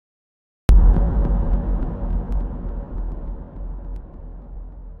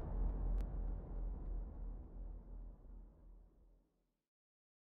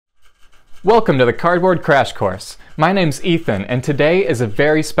Welcome to the Cardboard Crash Course. My name's Ethan, and today is a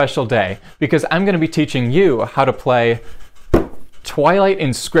very special day because I'm going to be teaching you how to play Twilight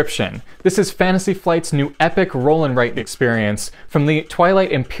Inscription. This is Fantasy Flight's new epic roll and write experience from the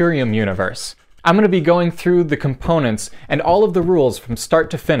Twilight Imperium universe. I'm going to be going through the components and all of the rules from start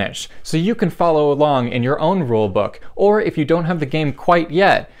to finish, so you can follow along in your own rule book, or if you don't have the game quite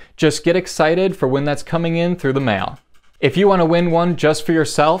yet, just get excited for when that's coming in through the mail. If you want to win one just for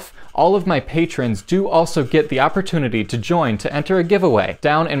yourself, all of my patrons do also get the opportunity to join to enter a giveaway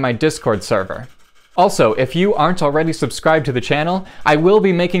down in my Discord server. Also, if you aren't already subscribed to the channel, I will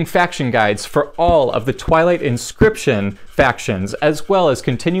be making faction guides for all of the Twilight Inscription factions, as well as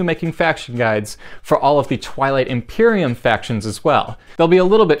continue making faction guides for all of the Twilight Imperium factions as well. They'll be a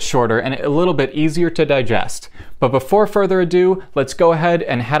little bit shorter and a little bit easier to digest. But before further ado, let's go ahead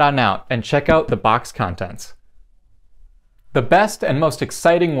and head on out and check out the box contents. The best and most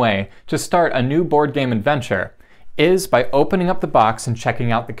exciting way to start a new board game adventure is by opening up the box and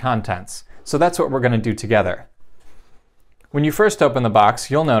checking out the contents. So that's what we're going to do together. When you first open the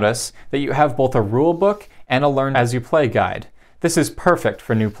box, you'll notice that you have both a rule book and a learn as you play guide. This is perfect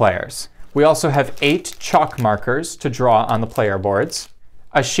for new players. We also have 8 chalk markers to draw on the player boards,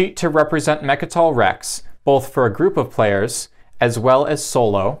 a sheet to represent Mecatol Rex, both for a group of players as well as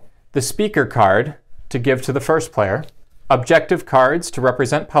solo, the speaker card to give to the first player, objective cards to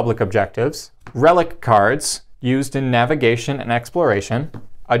represent public objectives, relic cards used in navigation and exploration,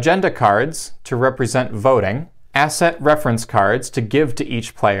 agenda cards to represent voting, asset reference cards to give to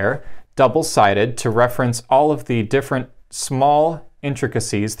each player, double-sided to reference all of the different small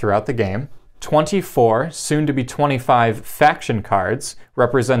intricacies throughout the game, 24, soon to be 25 faction cards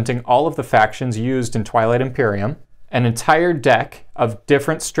representing all of the factions used in Twilight Imperium, an entire deck of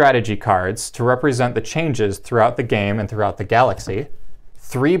different strategy cards to represent the changes throughout the game and throughout the galaxy,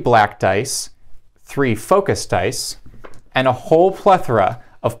 3 black dice, 3 focus dice, and a whole plethora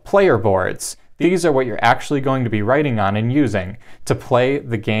of player boards. These are what you're actually going to be writing on and using to play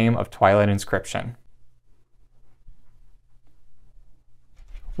the game of Twilight Inscription.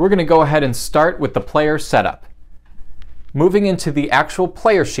 We're going to go ahead and start with the player setup. Moving into the actual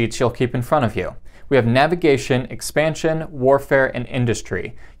player sheets you'll keep in front of you. We have Navigation, Expansion, Warfare, and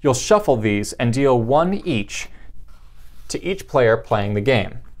Industry. You'll shuffle these and deal 1 each to each player playing the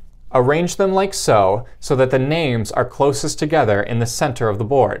game. Arrange them like so that the names are closest together in the center of the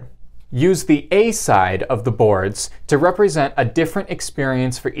board. Use the A side of the boards to represent a different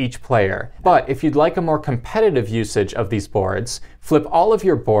experience for each player. But if you'd like a more competitive usage of these boards, flip all of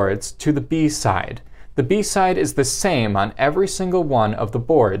your boards to the B side. The B side is the same on every single one of the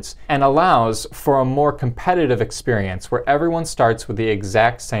boards and allows for a more competitive experience where everyone starts with the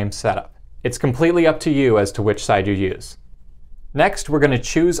exact same setup. It's completely up to you as to which side you use. Next, we're going to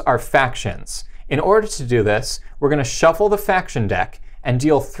choose our factions. In order to do this, we're going to shuffle the faction deck and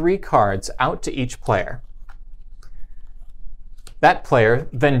deal 3 cards out to each player. That player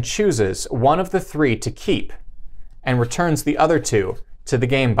then chooses one of the 3 to keep and returns the other 2 to the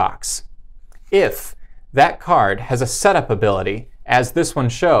game box. If that card has a setup ability, as this one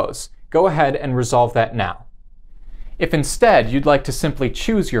shows, go ahead and resolve that now. If instead you'd like to simply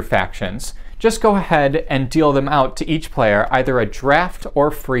choose your factions, just go ahead and deal them out to each player, either a draft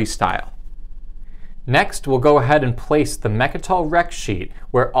or freestyle. Next, we'll go ahead and place the Mecatol Rex sheet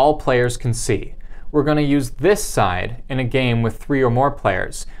where all players can see. We're going to use this side in a game with 3 or more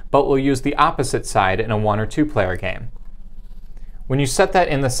players, but we'll use the opposite side in a 1 or 2 player game. When you set that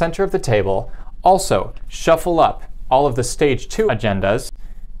in the center of the table, also shuffle up all of the Stage 2 agendas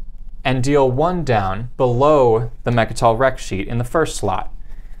and deal 1 down below the Mecatol Rex sheet in the first slot.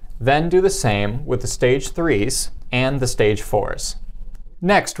 Then do the same with the Stage 3s and the Stage 4s.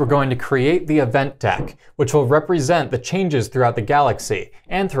 Next, we're going to create the event deck, which will represent the changes throughout the galaxy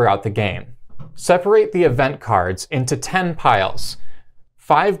and throughout the game. Separate the event cards into 10 piles,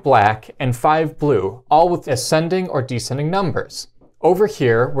 5 black and 5 blue, all with ascending or descending numbers. Over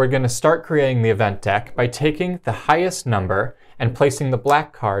here, we're going to start creating the event deck by taking the highest number and placing the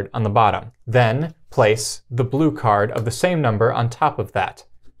black card on the bottom. Then place the blue card of the same number on top of that.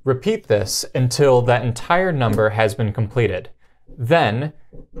 Repeat this until that entire number has been completed. Then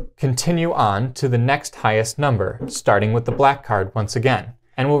continue on to the next highest number, starting with the black card once again.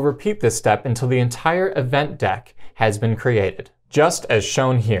 And we'll repeat this step until the entire event deck has been created, just as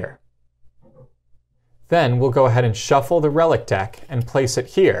shown here. Then we'll go ahead and shuffle the relic deck and place it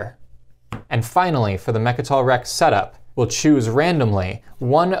here. And finally, for the Mecatol Rex setup, we'll choose randomly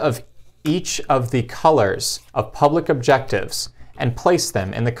one of each of the colors of public objectives and place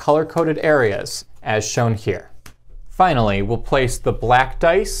them in the color-coded areas as shown here. Finally, we'll place the black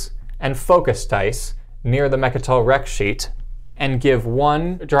dice and focus dice near the Mecatol Rex sheet, and give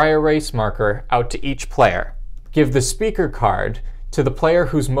one dry erase marker out to each player. Give the speaker card to the player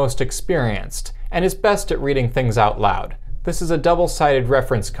who's most experienced and is best at reading things out loud. This is a double-sided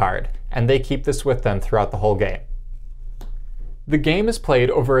reference card, and they keep this with them throughout the whole game. The game is played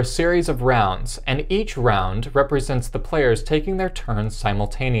over a series of rounds, and each round represents the players taking their turns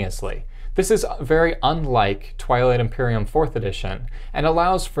simultaneously. This is very unlike Twilight Imperium 4th Edition, and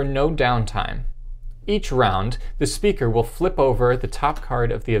allows for no downtime. Each round, the speaker will flip over the top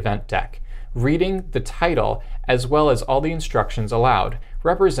card of the event deck, reading the title as well as all the instructions aloud,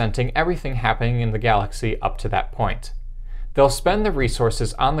 representing everything happening in the galaxy up to that point. They'll spend the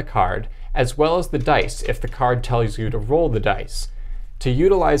resources on the card, as well as the dice if the card tells you to roll the dice, to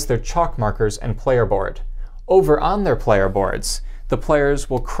utilize their chalk markers and player board. Over on their player boards, the players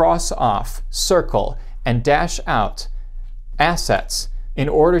will cross off, circle, and dash out assets in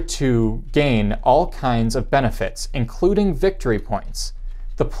order to gain all kinds of benefits, including victory points.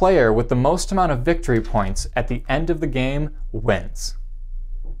 The player with the most amount of victory points at the end of the game wins.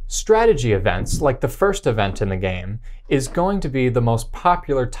 Strategy events, like the first event in the game, is going to be the most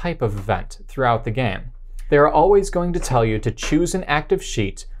popular type of event throughout the game. They are always going to tell you to choose an active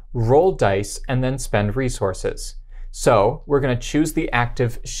sheet, roll dice, and then spend resources. So we're going to choose the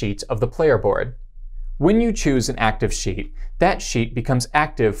active sheet of the player board. When you choose an active sheet, that sheet becomes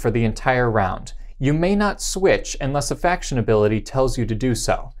active for the entire round. You may not switch unless a faction ability tells you to do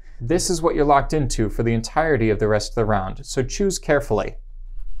so. This is what you're locked into for the entirety of the rest of the round, so choose carefully.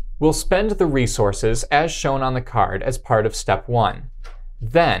 We'll spend the resources as shown on the card as part of step 1.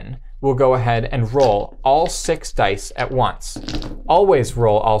 Then we'll go ahead and roll all 6 dice at once. Always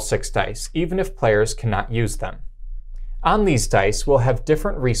roll all 6 dice, even if players cannot use them. On these dice, we'll have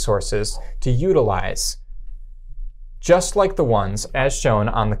different resources to utilize, just like the ones as shown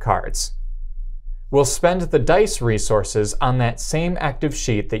on the cards. We'll spend the dice resources on that same active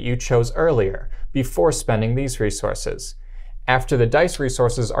sheet that you chose earlier, before spending these resources. After the dice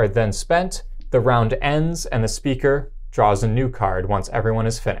resources are then spent, the round ends and the speaker draws a new card once everyone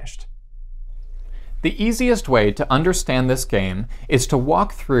is finished. The easiest way to understand this game is to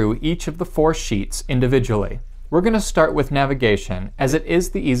walk through each of the 4 sheets individually. We're going to start with navigation, as it is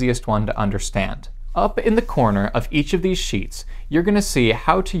the easiest one to understand. Up in the corner of each of these sheets, you're going to see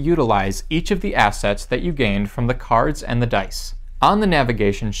how to utilize each of the assets that you gained from the cards and the dice. On the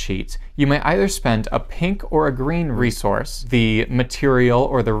navigation sheet, you may either spend a pink or a green resource, the material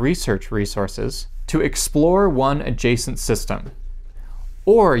or the research resources, to explore one adjacent system.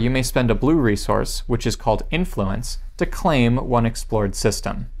 Or you may spend a blue resource, which is called influence, to claim one explored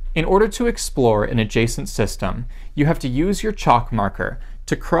system. In order to explore an adjacent system, you have to use your chalk marker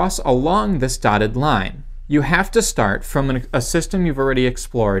to cross along this dotted line. You have to start from a system you've already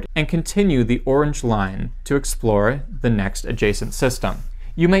explored and continue the orange line to explore the next adjacent system.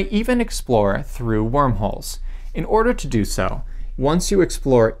 You may even explore through wormholes. In order to do so, once you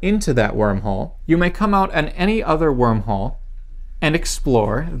explore into that wormhole, you may come out on any other wormhole and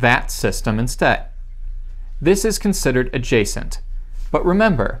explore that system instead. This is considered adjacent. But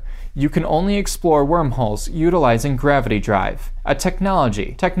remember, you can only explore wormholes utilizing gravity drive, a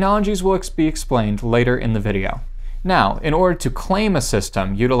technology. Technologies will be explained later in the video. Now, in order to claim a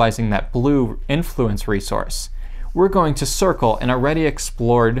system utilizing that blue influence resource, we're going to circle an already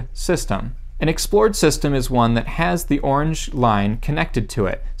explored system. An explored system is one that has the orange line connected to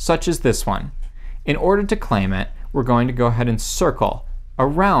it, such as this one. In order to claim it, we're going to go ahead and circle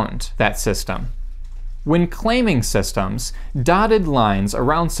around that system. When claiming systems, dotted lines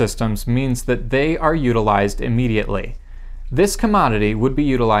around systems means that they are utilized immediately. This commodity would be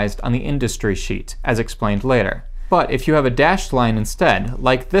utilized on the industry sheet, as explained later. But if you have a dashed line instead,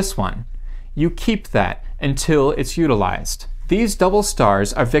 like this one, you keep that until it's utilized. These double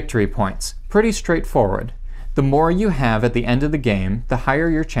stars are victory points, pretty straightforward. The more you have at the end of the game, the higher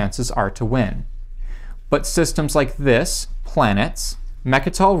your chances are to win. But systems like this, planets,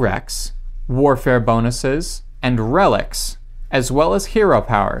 Mecatol Rex, warfare bonuses, and relics, as well as hero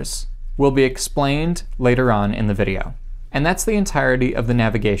powers, will be explained later on in the video. And that's the entirety of the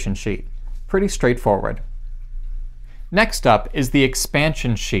navigation sheet. Pretty straightforward. Next up is the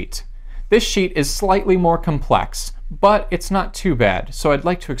expansion sheet. This sheet is slightly more complex, but it's not too bad, so I'd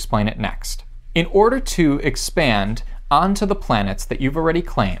like to explain it next. In order to expand onto the planets that you've already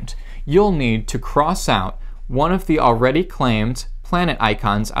claimed, you'll need to cross out one of the already claimed planet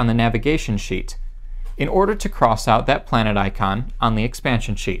icons on the navigation sheet in order to cross out that planet icon on the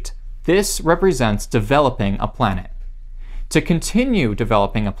expansion sheet. This represents developing a planet. To continue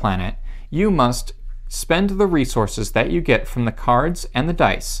developing a planet, you must spend the resources that you get from the cards and the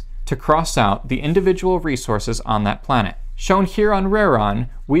dice to cross out the individual resources on that planet. Shown here on Raron,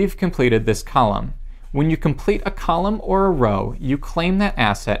 we've completed this column. When you complete a column or a row, you claim that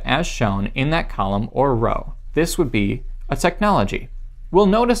asset as shown in that column or row. This would be a technology. We'll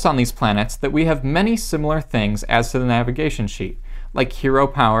notice on these planets that we have many similar things as to the navigation sheet, like hero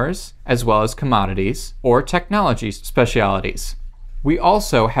powers, as well as commodities, or technology specialities. We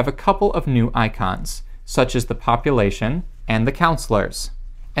also have a couple of new icons, such as the population and the counselors.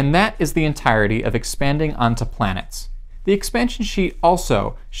 And that is the entirety of expanding onto planets. The expansion sheet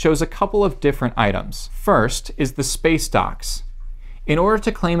also shows a couple of different items. First is the space docks. In order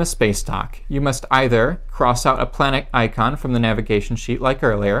to claim a space dock, you must either cross out a planet icon from the navigation sheet like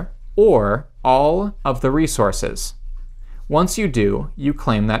earlier, or all of the resources. Once you do, you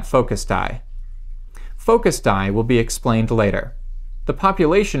claim that focus die. Focus die will be explained later. The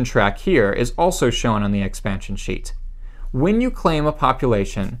population track here is also shown on the expansion sheet. When you claim a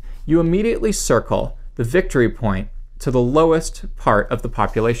population, you immediately circle the victory point to the lowest part of the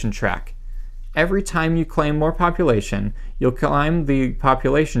population track. Every time you claim more population, you'll climb the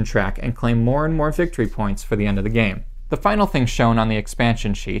population track and claim more and more victory points for the end of the game. The final thing shown on the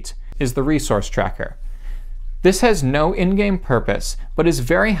expansion sheet is the resource tracker. This has no in-game purpose, but is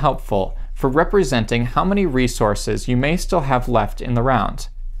very helpful for representing how many resources you may still have left in the round.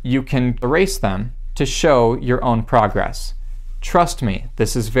 You can erase them to show your own progress. Trust me,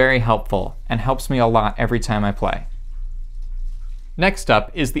 this is very helpful and helps me a lot every time I play. Next up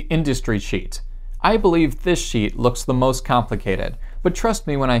is the industry sheet. I believe this sheet looks the most complicated, but trust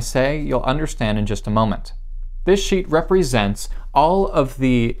me when I say you'll understand in just a moment. This sheet represents all of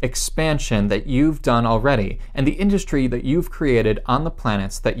the expansion that you've done already and the industry that you've created on the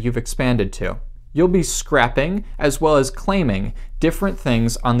planets that you've expanded to. You'll be scrapping as well as claiming different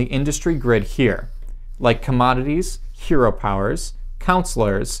things on the industry grid here, like commodities, hero powers,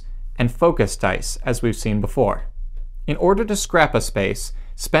 counselors, and focus dice, as we've seen before. In order to scrap a space,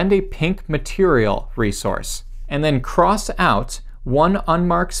 spend a pink material resource, and then cross out one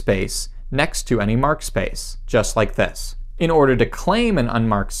unmarked space next to any marked space, just like this. In order to claim an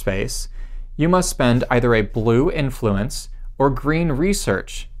unmarked space, you must spend either a blue influence or green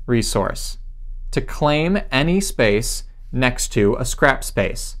research resource to claim any space next to a scrap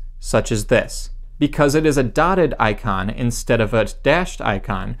space, such as this. Because it is a dotted icon instead of a dashed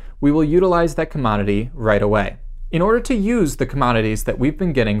icon, we will utilize that commodity right away. In order to use the commodities that we've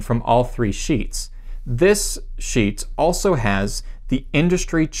been getting from all three sheets, this sheet also has the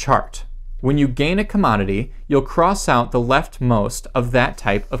industry chart. When you gain a commodity, you'll cross out the leftmost of that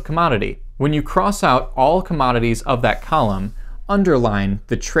type of commodity. When you cross out all commodities of that column, underline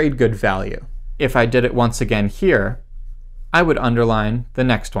the trade good value. If I did it once again here, I would underline the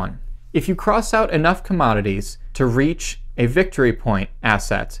next one. If you cross out enough commodities to reach a victory point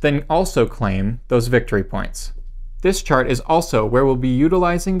asset, then also claim those victory points. This chart is also where we'll be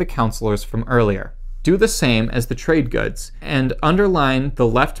utilizing the counselors from earlier. Do the same as the trade goods and underline the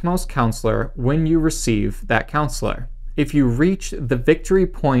leftmost counselor when you receive that counselor. If you reach the victory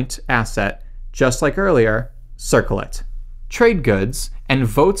point asset, just like earlier, circle it. Trade goods and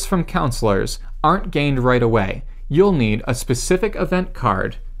votes from counselors aren't gained right away. You'll need a specific event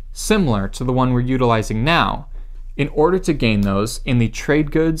card, similar to the one we're utilizing now, in order to gain those in the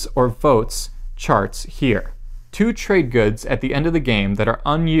trade goods or votes charts here. 2 trade goods at the end of the game that are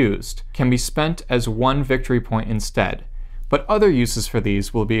unused can be spent as 1 victory point instead, but other uses for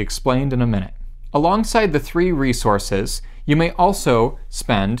these will be explained in a minute. Alongside the 3 resources, you may also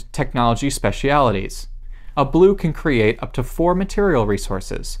spend technology specialities. A blue can create up to 4 material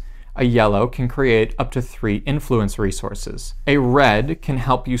resources. A yellow can create up to 3 influence resources. A red can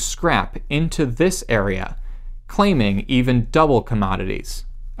help you scrap into this area, claiming even double commodities.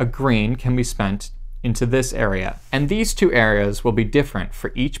 A green can be spent into this area, and these 2 areas will be different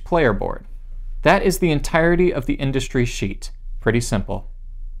for each player board. That is the entirety of the industry sheet. Pretty simple.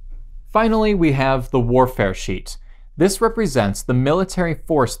 Finally, we have the warfare sheet. This represents the military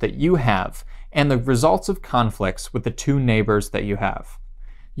force that you have and the results of conflicts with the 2 neighbors that you have.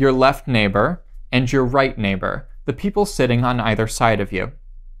 Your left neighbor and your right neighbor, the people sitting on either side of you.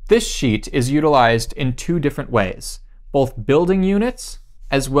 This sheet is utilized in 2 different ways, both building units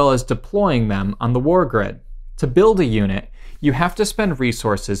as well as deploying them on the war grid. To build a unit, you have to spend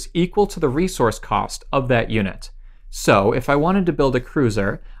resources equal to the resource cost of that unit. So if I wanted to build a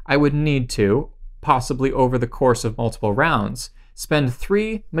cruiser, I would need to, possibly over the course of multiple rounds, spend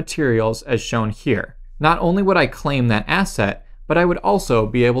 3 materials as shown here. Not only would I claim that asset, but I would also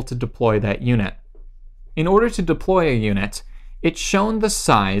be able to deploy that unit. In order to deploy a unit, it's shown the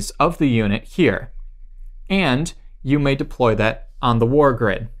size of the unit here, and you may deploy that on the war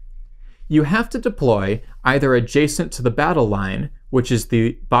grid. You have to deploy either adjacent to the battle line, which is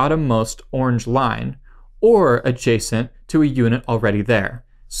the bottommost orange line, or adjacent to a unit already there.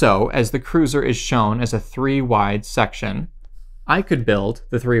 So, as the cruiser is shown as a 3-wide section, I could build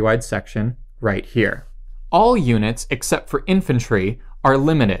the 3-wide section right here. All units except for infantry are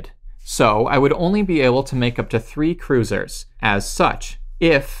limited, so I would only be able to make up to 3 cruisers. As such,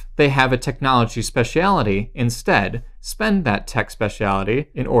 if they have a technology speciality, instead, spend that tech speciality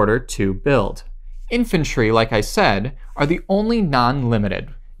in order to build. Infantry, like I said, are the only non-limited.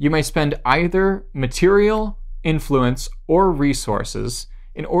 You may spend either material, influence, or resources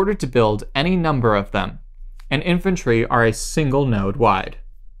in order to build any number of them, and infantry are a single node wide.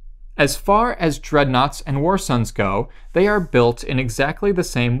 As far as dreadnoughts and warsuns go, they are built in exactly the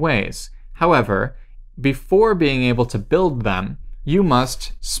same ways. However, before being able to build them, you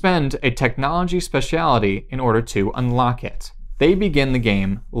must spend a technology speciality in order to unlock it. They begin the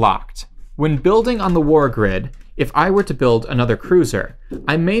game locked. When building on the war grid, if I were to build another cruiser,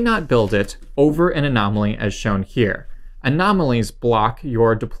 I may not build it over an anomaly as shown here. Anomalies block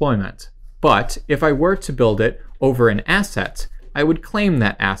your deployment. But if I were to build it over an asset, I would claim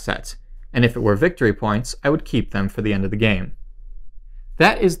that asset, and if it were victory points, I would keep them for the end of the game.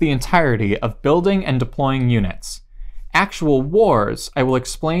 That is the entirety of building and deploying units. Actual wars I will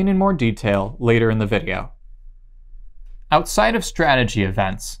explain in more detail later in the video. Outside of strategy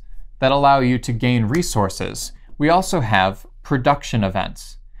events that allow you to gain resources, we also have production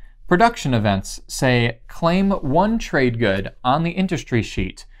events. Production events say claim 1 trade good on the industry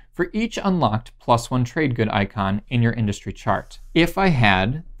sheet for each unlocked +1 trade good icon in your industry chart. If I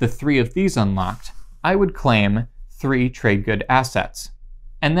had the 3 of these unlocked, I would claim 3 trade good assets,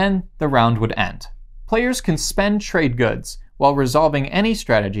 and then the round would end. Players can spend trade goods while resolving any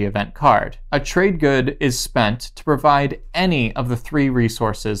strategy event card. A trade good is spent to provide any of the 3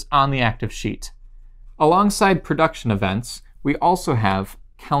 resources on the active sheet. Alongside production events, we also have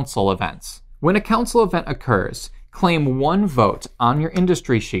council events. When a council event occurs, claim 1 vote on your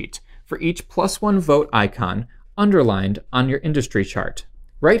industry sheet for each +1 vote icon underlined on your industry chart.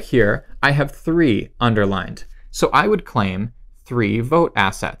 Right here, I have 3 underlined, so I would claim 3 vote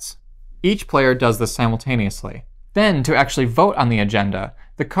assets. Each player does this simultaneously. Then, to actually vote on the agenda,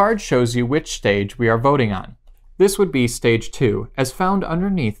 the card shows you which stage we are voting on. This would be Stage 2, as found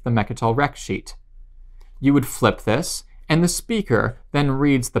underneath the Mecatol Rex sheet. You would flip this, and the speaker then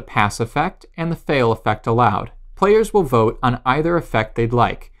reads the pass effect and the fail effect aloud. Players will vote on either effect they'd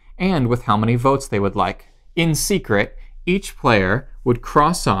like, and with how many votes they would like. In secret, each player would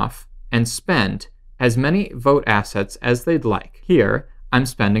cross off and spend as many vote assets as they'd like. Here, I'm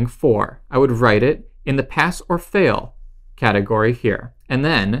spending 4. I would write it in the pass or fail category here, and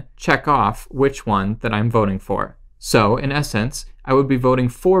then check off which one that I'm voting for. So, in essence, I would be voting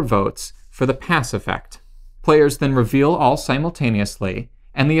 4 votes for the pass effect. Players then reveal all simultaneously,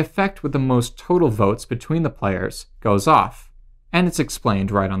 and the effect with the most total votes between the players goes off, and it's explained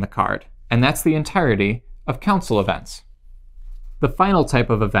right on the card. And that's the entirety of council events. The final type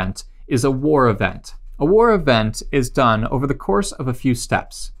of event is a war event. A war event is done over the course of a few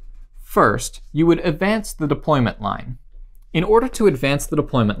steps. First, you would advance the deployment line. In order to advance the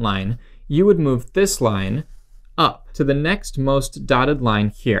deployment line, you would move this line up to the next most dotted line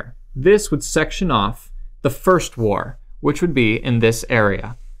here. This would section off the first war, which would be in this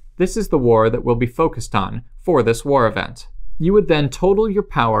area. This is the war that we'll be focused on for this war event. You would then total your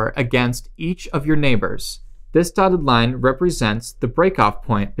power against each of your neighbors. This dotted line represents the breakoff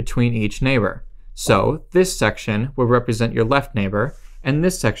point between each neighbor. So this section will represent your left neighbor, and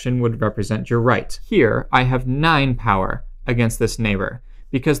this section would represent your right. Here, I have 9 power against this neighbor,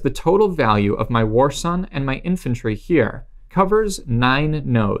 because the total value of my warsun and my infantry here covers 9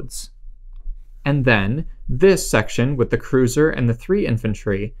 nodes. And then this section with the cruiser and the 3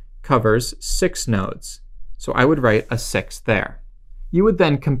 infantry covers 6 nodes. So I would write a 6 there. You would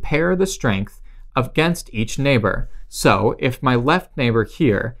then compare the strength against each neighbor. So if my left neighbor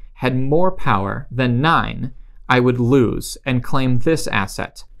here had more power than 9, I would lose and claim this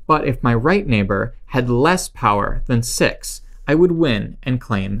asset. But if my right neighbor had less power than 6, I would win and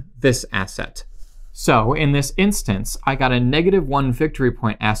claim this asset. So in this instance, I got a -1 victory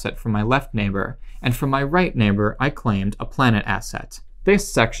point asset from my left neighbor, and from my right neighbor, I claimed a planet asset.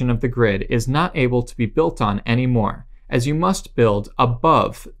 This section of the grid is not able to be built on anymore, as you must build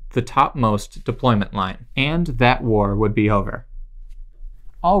above the topmost deployment line, and that war would be over.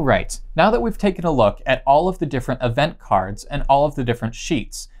 Alright, now that we've taken a look at all of the different event cards and all of the different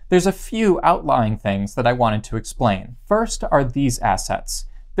sheets, there's a few outlying things that I wanted to explain. First are these assets.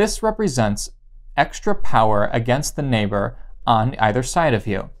 This represents extra power against the neighbor on either side of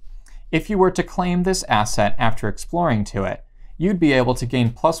you. If you were to claim this asset after exploring to it, you'd be able to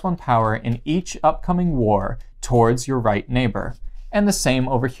gain +1 power in each upcoming war towards your right neighbor, and the same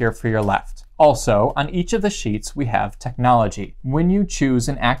over here for your left. Also, on each of the sheets we have technology. When you choose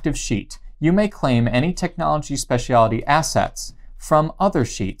an active sheet, you may claim any technology specialty assets from other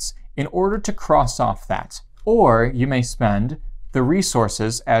sheets in order to cross off that, or you may spend the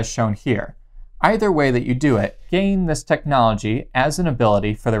resources as shown here. Either way that you do it, gain this technology as an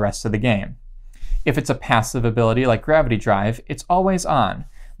ability for the rest of the game. If it's a passive ability like Gravity Drive, it's always on,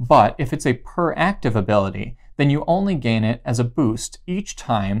 but if it's a per active ability, then you only gain it as a boost each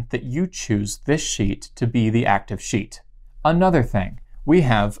time that you choose this sheet to be the active sheet. Another thing, we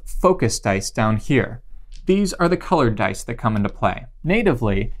have focus dice down here. These are the colored dice that come into play.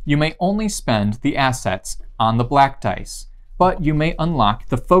 Natively, you may only spend the assets on the black dice, but you may unlock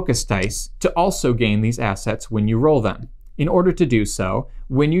the focus dice to also gain these assets when you roll them. In order to do so,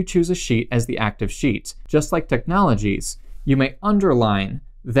 when you choose a sheet as the active sheet, just like technologies, you may underline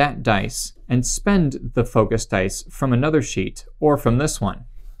that dice and spend the focus dice from another sheet or from this one.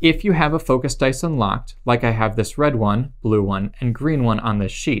 If you have a focus dice unlocked, like I have this red one, blue one, and green one on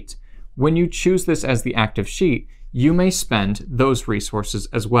this sheet, when you choose this as the active sheet, you may spend those resources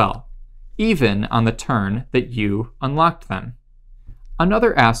as well, even on the turn that you unlocked them.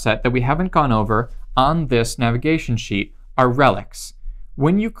 Another asset that we haven't gone over on this navigation sheet are relics.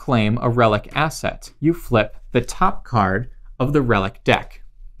 When you claim a relic asset, you flip the top card of the relic deck.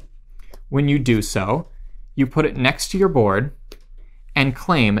 When you do so, you put it next to your board and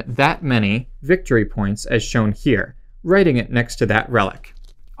claim that many victory points as shown here, writing it next to that relic.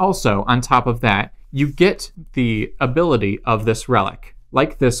 Also, on top of that, you get the ability of this relic.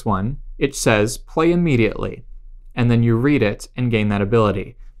 Like this one, it says play immediately, and then you read it and gain that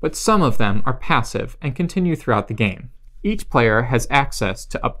ability. But some of them are passive and continue throughout the game. Each player has access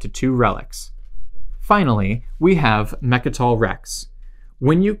to up to 2 relics. Finally, we have Mecatol Rex.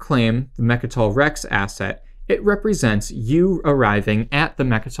 When you claim the Mecatol Rex asset, it represents you arriving at the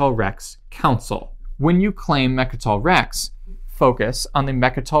Mecatol Rex Council. When you claim Mecatol Rex, focus on the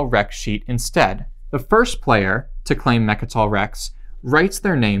Mecatol Rex sheet instead. The first player to claim Mecatol Rex writes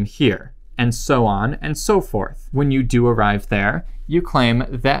their name here, and so on and so forth. When you do arrive there, you claim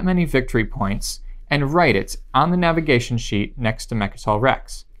that many victory points and write it on the navigation sheet next to Mecatol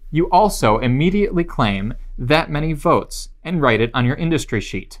Rex. You also immediately claim that many votes and write it on your industry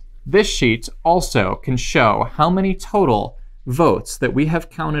sheet. This sheet also can show how many total votes that we have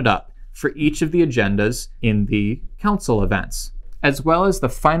counted up for each of the agendas in the council events, as well as the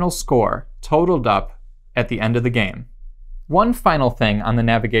final score totaled up at the end of the game. One final thing on the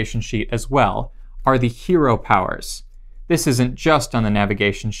navigation sheet as well are the hero powers. This isn't just on the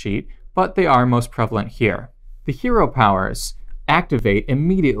navigation sheet, but they are most prevalent here. The hero powers activate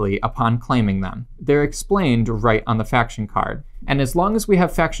immediately upon claiming them. They're explained right on the faction card. And as long as we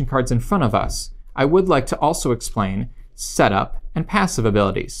have faction cards in front of us, I would like to also explain setup and passive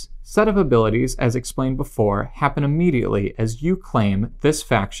abilities. Setup abilities, as explained before, happen immediately as you claim this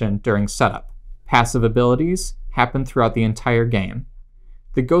faction during setup. Passive abilities happen throughout the entire game.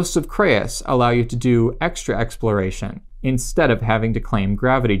 The Ghosts of Kraus allow you to do extra exploration instead of having to claim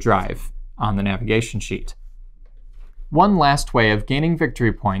Gravity Drive on the navigation sheet. One last way of gaining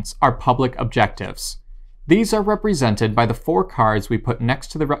victory points are public objectives. These are represented by the 4 cards we put next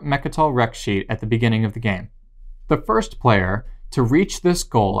to the Mecatol Rex sheet at the beginning of the game. The first player to reach this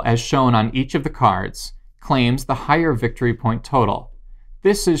goal, as shown on each of the cards, claims the higher victory point total.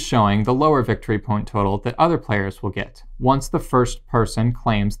 This is showing the lower victory point total that other players will get. Once the first person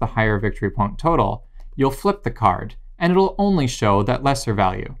claims the higher victory point total, you'll flip the card, and it'll only show that lesser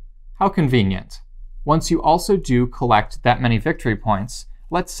value. How convenient. Once you also do collect that many victory points,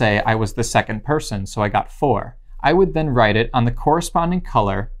 let's say I was the second person, so I got 4. I would then write it on the corresponding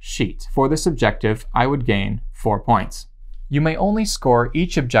color sheet. For this objective, I would gain 4 points. You may only score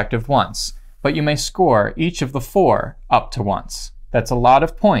each objective once, but you may score each of the 4 up to once. That's a lot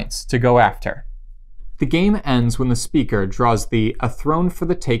of points to go after. The game ends when the speaker draws the A Throne for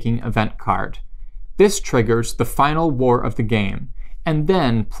the Taking event card. This triggers the final war of the game, and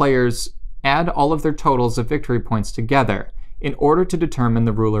then players add all of their totals of victory points together in order to determine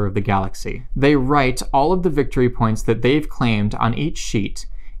the ruler of the galaxy. They write all of the victory points that they've claimed on each sheet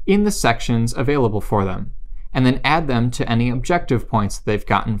in the sections available for them, and then add them to any objective points that they've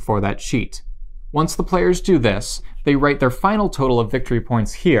gotten for that sheet. Once the players do this, they write their final total of victory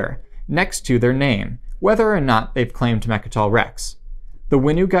points here, next to their name, whether or not they've claimed Mecatol Rex. The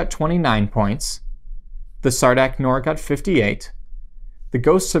Winnu got 29 points, the Sardak Nor got 58, the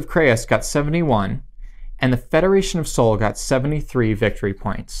Ghosts of Kraus got 71, and the Federation of Sol got 73 victory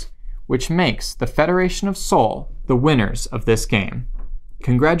points. which makes the Federation of Sol the winners of this game.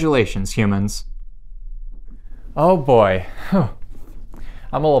 Congratulations, humans. Oh boy, I'm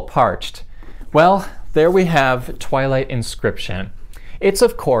a little parched. Well, there we have Twilight Inscription. It's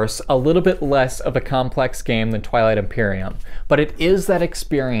of course a little bit less of a complex game than Twilight Imperium, but it is that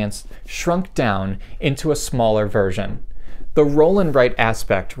experience shrunk down into a smaller version. The roll and write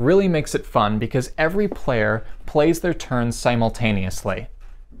aspect really makes it fun because every player plays their turns simultaneously.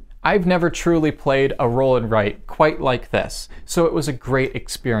 I've never truly played a roll and write quite like this, so it was a great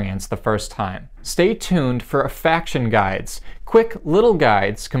experience the first time. Stay tuned for faction guides, quick little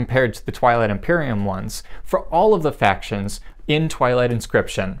guides compared to the Twilight Imperium ones, for all of the factions in Twilight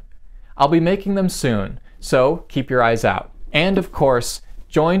Inscription. I'll be making them soon, so keep your eyes out. And of course,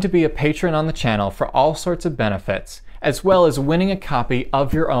 join to be a patron on the channel for all sorts of benefits, as well as winning a copy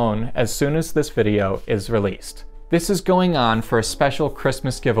of your own as soon as this video is released. This is going on for a special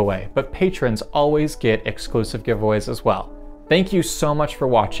Christmas giveaway, but patrons always get exclusive giveaways as well. Thank you so much for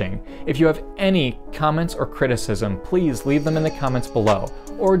watching. If you have any comments or criticism, please leave them in the comments below,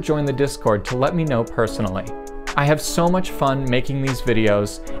 or join the Discord to let me know personally. I have so much fun making these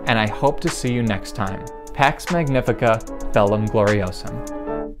videos, and I hope to see you next time. Pax Magnifica, Bellum Gloriosum.